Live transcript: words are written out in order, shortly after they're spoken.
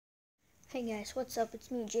Hey guys, what's up? It's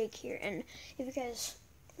me, Jake here, and if you guys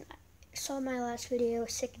saw my last video,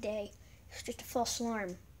 sick day, it's just a false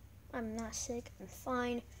alarm. I'm not sick, I'm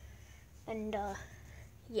fine, and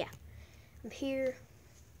yeah, I'm here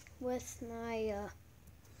with my,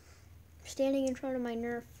 standing in front of my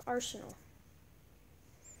nerf arsenal.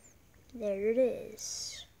 There it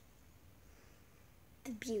is.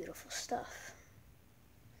 The beautiful stuff.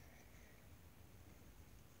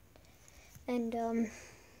 And,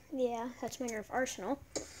 yeah, that's my nerf arsenal.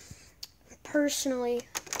 Personally,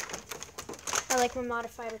 I like my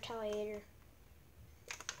modified retaliator.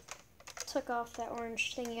 Took off that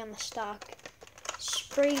orange thingy on the stock,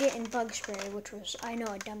 sprayed it in bug spray, which was, I know,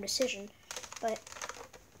 a dumb decision, but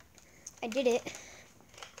I did it.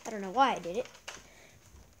 I don't know why I did it,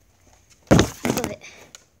 but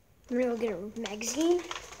I'm gonna go get a magazine,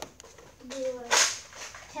 do a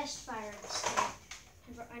test fire in this thing.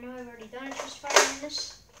 I know I've already done a test fire in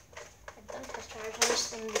this. I've done test fires on this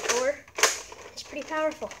thing before. It's pretty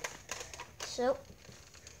powerful. So,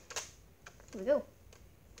 here we go.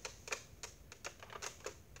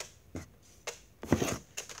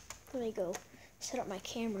 Let me go set up my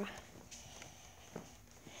camera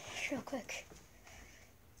real quick.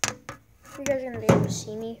 You guys are gonna be able to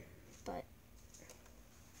see me, but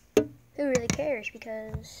who really cares,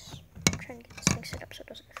 because I'm trying to get this thing set up so it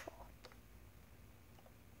doesn't fall.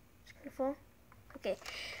 It's gonna fall? Okay,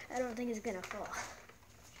 I don't think it's gonna fall.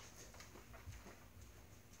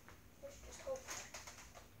 Let's just hope.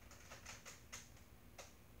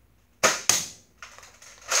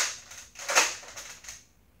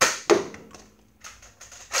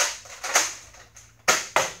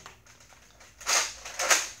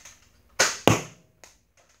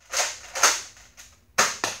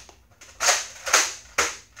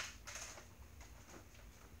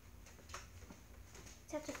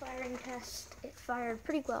 It's a firing test. It fired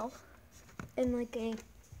pretty well in like a,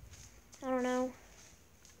 I don't know,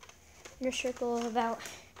 in a circle of about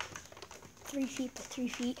 3 feet by 3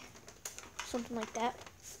 feet, something like that.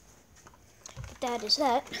 But that is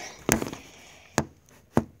that.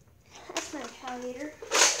 That's my retaliator.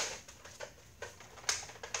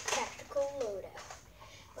 Tactical loadout.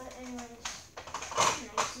 But anyways,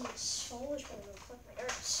 nice and full is going to collect my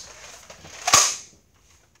darts.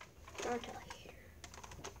 Retaliator.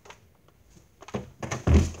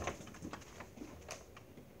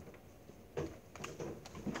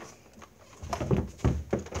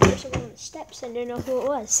 One of the steps and didn't know who it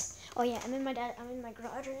was. Oh yeah, I'm in my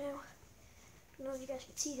garage right now. I don't know if you guys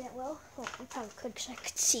can see that well. Well, I probably could because I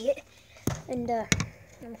could see it. And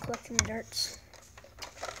I'm collecting the darts.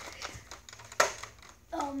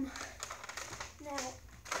 Now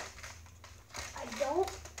I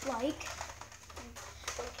don't like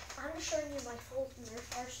I'm showing you my full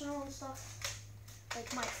nerf arsenal and stuff.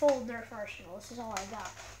 Like my full nerf arsenal. This is all I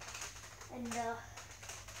got. And I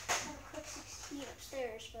have a quick 16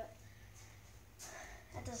 upstairs, but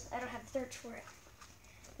I don't have the darts for it.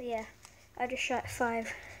 But yeah, I just shot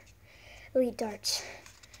 5 elite darts.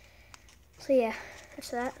 So yeah,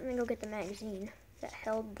 that's that. I'm gonna go get the magazine that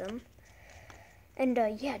held them. And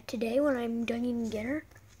yeah, today when I'm done eating dinner,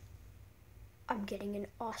 I'm getting an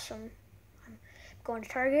awesome. I'm going to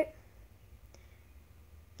Target,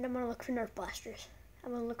 and I'm gonna look for Nerf blasters.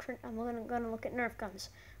 I'm gonna look at Nerf guns,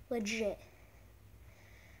 legit.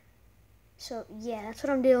 So yeah, that's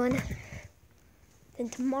what I'm doing. Then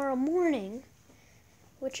tomorrow morning,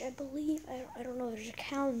 which I believe, I don't know if there's a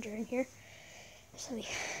calendar in here. So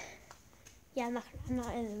yeah, I'm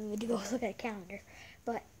not in the mood to go look at a calendar,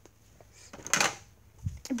 but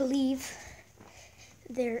I believe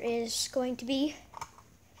there is going to be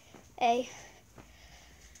a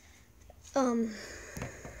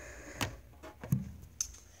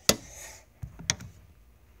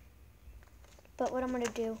but what I'm gonna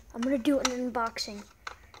do an unboxing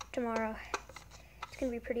tomorrow. It's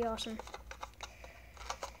gonna be pretty awesome.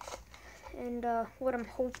 And what I'm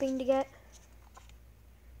hoping to get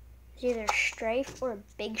is either a Strafe or a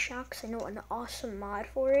Big Shock, because I know an awesome mod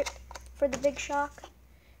for it, for the Big Shock.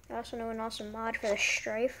 I also know an awesome mod for the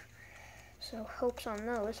Strafe, so hopes on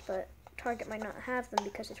those, but Target might not have them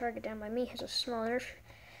because the Target down by me has a small Nerf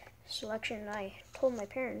selection, and I told my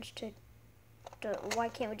parents why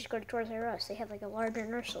can't we just go to Toys R Us? They have like a larger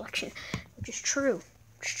Nerf selection, which is true.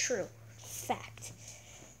 It's true. Fact.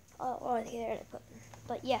 Oh, there to put.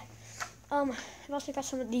 But yeah, I've also got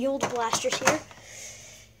some of the old blasters here.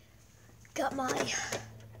 Got my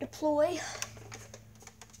deploy.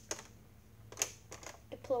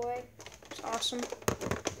 It's awesome.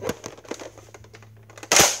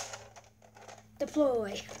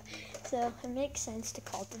 Deploy. So it makes sense to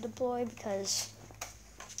call it the deploy because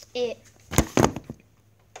it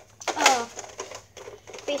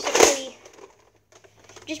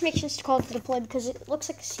just makes sense to call it the deploy because it looks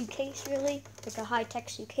like a suitcase, really, like a high-tech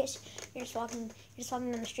suitcase. You're just walking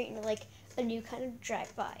down the street and you're like a new kind of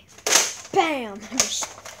drive-by. Bam! And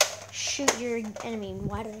just shoot your enemy. And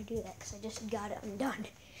why did I do that? Because I just got it undone.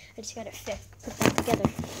 I just got it put back together.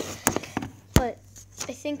 But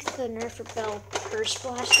I think the Nerf Rebel Purse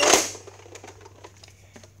Blaster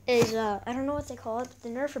is, I don't know what they call it, but the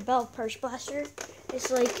Nerf Rebel Purse Blaster is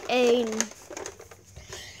like an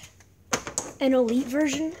elite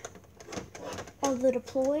version of the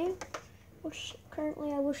deploy, which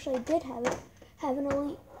currently I wish I did have an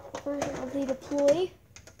elite version of the deploy,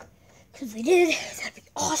 because if they did, that'd be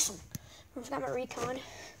awesome. I've got my recon.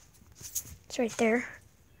 It's right there.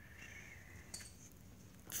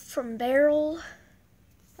 From barrel,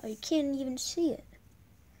 oh, you can't even see it.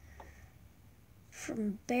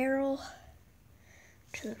 From barrel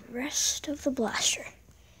to the rest of the blaster.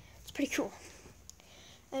 It's pretty cool.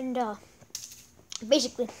 And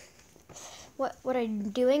basically, what I'm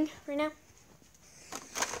doing right now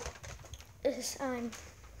is I'm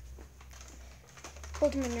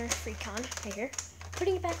holding my Nerf Recon right here,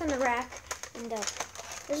 putting it back on the rack, and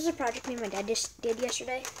this is a project me and my dad just did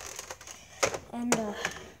yesterday. And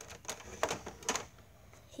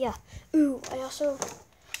yeah. Ooh, I also,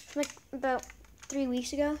 like about 3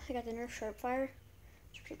 weeks ago, I got the Nerf Sharpfire.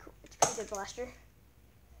 It's pretty cool. It's a pretty good blaster.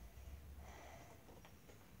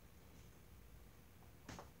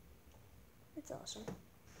 It's awesome.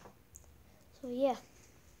 So yeah,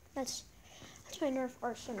 that's my Nerf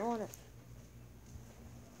arsenal on it.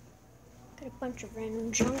 Got a bunch of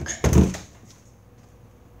random junk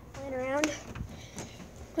laying around.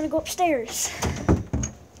 I'm gonna go upstairs.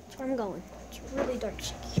 That's where I'm going. It's really dark,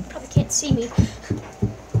 so you probably can't see me.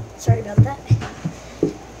 Sorry about that.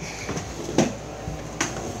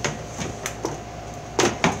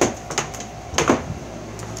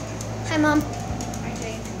 Hi, Mom. Hi,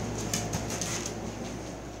 Jake.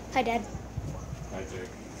 Hi, Dad. Hi, Jake.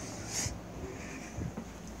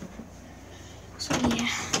 So, yeah.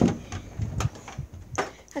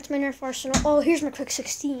 That's my Nerf arsenal. Oh, here's my quick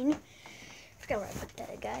 16. I forgot where I put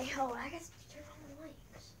that guy. Oh, I got to turn on the light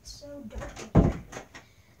because it's so dark in here.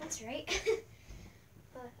 That's right.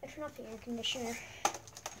 I turn off the air conditioner.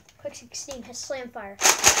 Quick 16 has slam fire.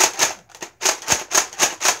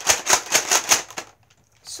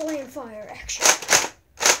 Slam fire action.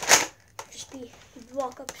 Just you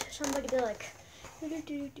walk up to somebody, be like,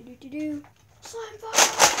 do slam fire.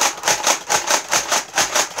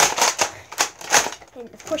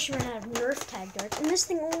 And of course you run out of Nerf tag darts, and this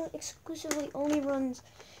thing exclusively only runs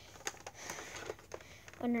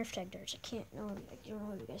on Nerf tag darts. I don't know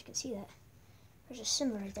if you guys can see that. There's a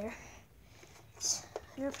symbol right there. It's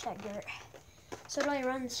a Nerf tag dart. So it only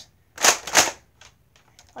runs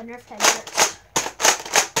on Nerf tag darts.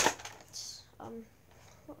 It's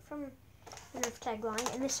from the Nerf tag line,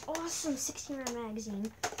 and this awesome 16-round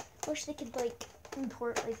magazine. I wish they could like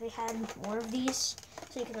import, like they had more of these,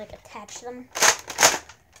 so you could like attach them.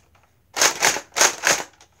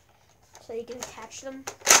 So you can attach them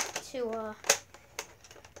to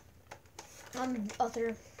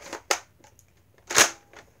other.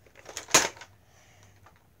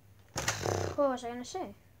 What was I gonna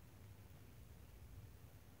say?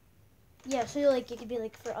 Yeah, so like it could be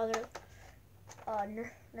like for other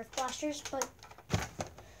Nerf blasters, but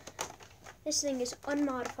this thing is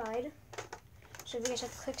unmodified. So if you guys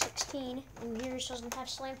have Quick 16 and yours doesn't have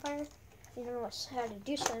slam fire, you don't know how to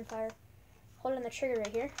do slam fire, hold on the trigger right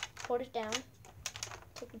here, hold it down,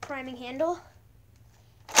 take the priming handle,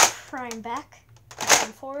 prime back,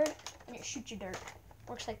 prime forward, and it shoots your dirt.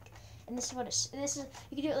 Works like, and this is what it's, and this is,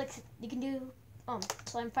 you can do it like, you can do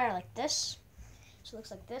slam fire like this. So it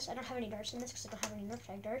looks like this. I don't have any darts in this because I don't have any Nerf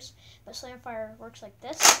tag darts, but slam fire works like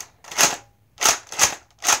this.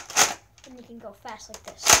 And you can go fast like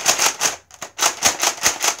this.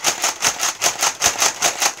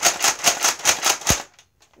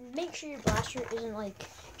 Make sure your blaster isn't like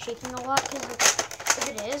shaking a lot, because if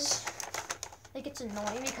it is, like it's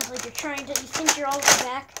annoying because like you're trying to, you think you're all the way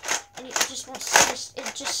back, and it just wants to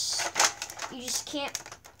you just can't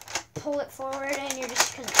pull it forward, and you're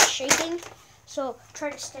just because it's shaking. So try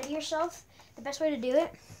to steady yourself. The best way to do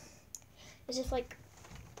it is if like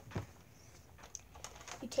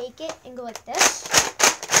you take it and go like this.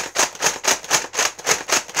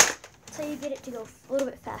 That's how you get it to go a little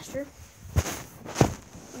bit faster.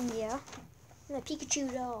 Yeah. And a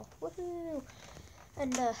Pikachu doll. Woohoo!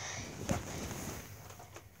 And yeah.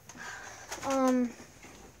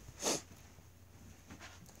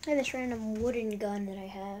 I have this random wooden gun that I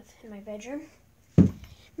have in my bedroom.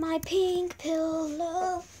 My pink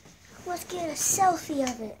pillow. Let's get a selfie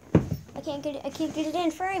of it. I can't get it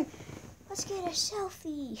in frame. Let's get a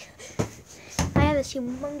selfie. I have this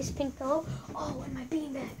humongous pink pillow. Oh, and my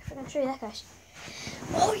beanbag. I forgot to show you that, guys.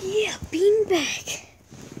 Oh yeah, beanbag.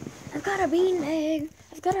 I've got a beanbag.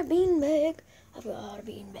 I've got a beanbag. I've got a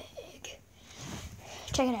beanbag.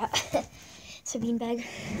 Check it out. It's a beanbag.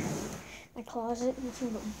 My closet with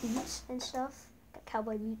some boots and stuff. Got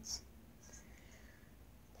cowboy boots.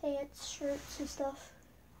 Pants, shirts, and stuff.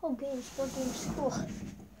 Oh, games. Board games.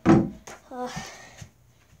 Cool.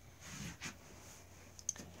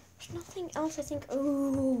 There's nothing else I think.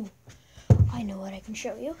 Oh, I know what I can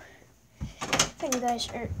show you. If you guys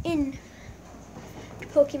are in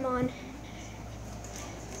Pokemon,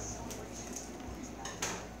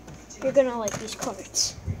 you're gonna like these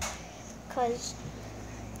cards. Because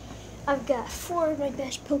I've got 4 of my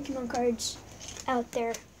best Pokemon cards out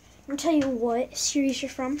there. I'm gonna tell you what series you're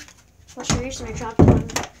from. What series, and I dropped it on.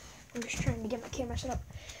 I'm just trying to get my camera set up.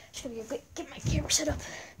 It's gonna be a quick get my camera set up.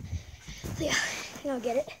 So yeah, I think I'll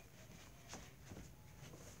get it.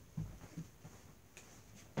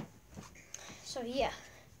 So yeah,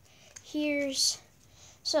 these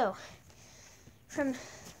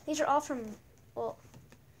are all from, well,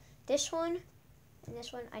 this one and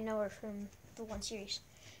this one I know are from the one series.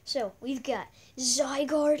 So we've got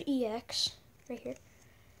Zygarde EX right here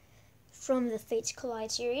from the Fates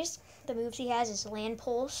Collide series. The moves he has is Land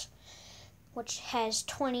Pulse, which has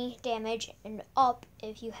 20 damage and up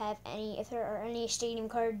if there are any stadium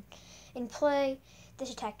card in play.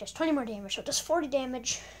 This attack does 20 more damage, so it does 40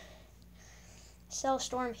 damage. Cell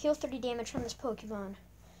Storm, heal 30 damage from this Pokemon,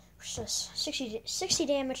 which does 60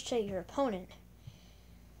 damage to your opponent.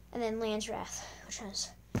 And then Land's Wrath, which has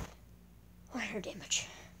 100 damage.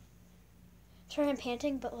 Sorry I'm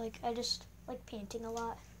panting, but like I just like panting a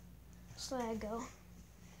lot. So I go.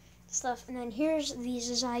 Stuff. And then here's the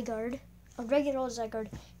Zygarde, a regular old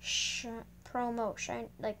Zygarde promo.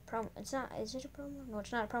 Promo. It's not, is it a promo? No,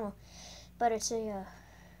 it's not a promo. But it's a,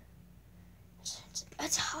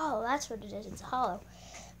 it's hollow. That's what it is. It's hollow.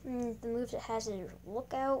 The moves it has is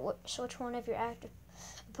Lookout. Switch one of your active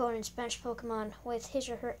opponent's bench Pokemon with his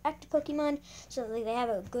or her active Pokemon. So like, they have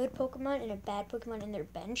a good Pokemon and a bad Pokemon in their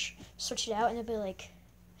bench. Switch it out and they'll be like,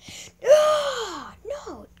 oh,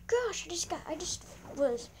 no, gosh, I just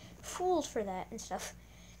was fooled for that and stuff.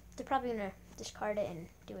 They're probably going to discard it and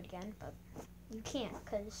do it again, but you can't,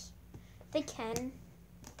 because they can,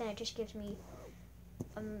 then it just gives me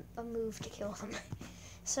a move to kill them.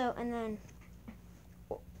 So, and then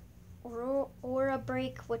Aura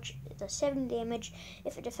Break, which does 7 damage.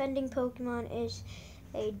 If a defending Pokemon is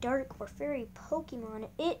a Dark or Fairy Pokemon,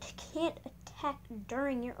 it can't attack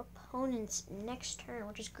during your opponent's next turn,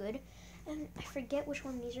 which is good. And I forget which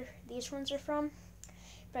one these ones are from,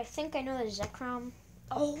 but I think I know the Zekrom.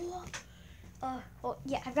 Well,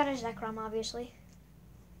 yeah, I've got a Zekrom, obviously.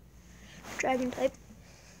 Dragon type,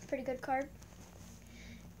 pretty good card.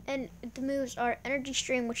 And the moves are Energy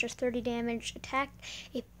Stream, which does 30 damage. Attack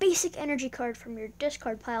a basic energy card from your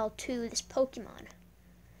discard pile to this Pokemon.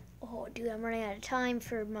 Oh, dude, I'm running out of time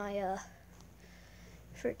for my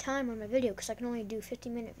time on my video because I can only do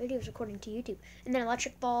 50-minute videos according to YouTube. And then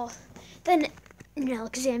Electric Ball, then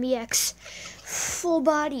Alakazam EX, full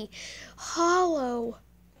body, hollow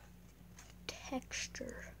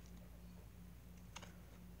texture.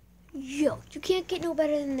 Yo, you can't get no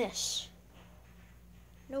better than this.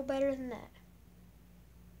 No better than that.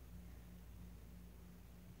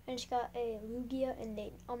 And it's got a Lugia and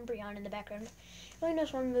an Umbreon in the background. You only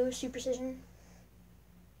knows one move, Super Precision,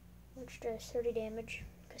 which does 30 damage,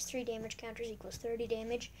 because 3 damage counters equals 30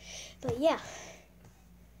 damage. But yeah,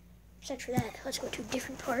 except for that, let's go to a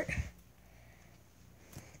different part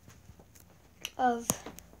of,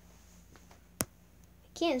 I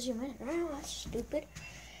can't zoom in, oh, that's stupid,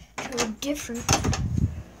 to a different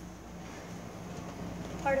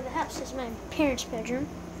part of the house. This is my parents' bedroom.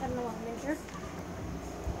 I don't know why I'm in here.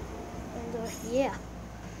 And yeah.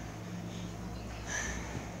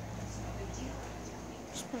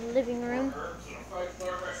 It's my living room.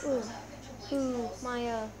 Ooh,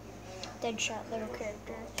 my Deadshot little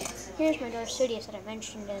character. Here's my dog Sidious that I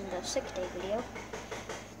mentioned in the 6-day video,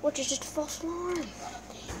 which is just a false alarm.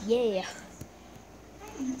 Yeah.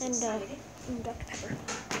 And Dr. Pepper.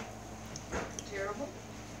 Terrible.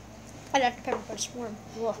 I Dr. Pepper, but it's warm.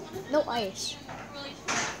 Whoa. No ice.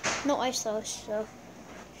 No ice though, so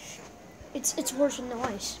it's worse than no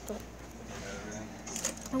ice, but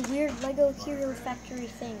a weird Lego Hero Factory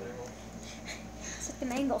thing. It's like the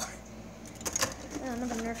mangle. Oh,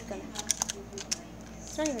 another Nerf gun.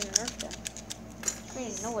 It's not even a Nerf gun. I don't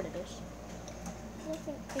even know what it is.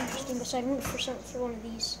 Nothing interesting besides room for one of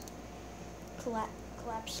these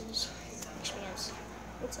collapses. expands.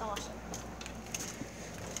 It's awesome.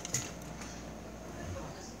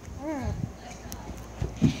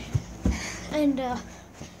 And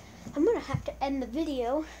I'm gonna have to end the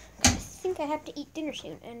video. I think I have to eat dinner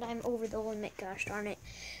soon, and I'm over the limit. Gosh darn it.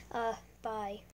 Bye.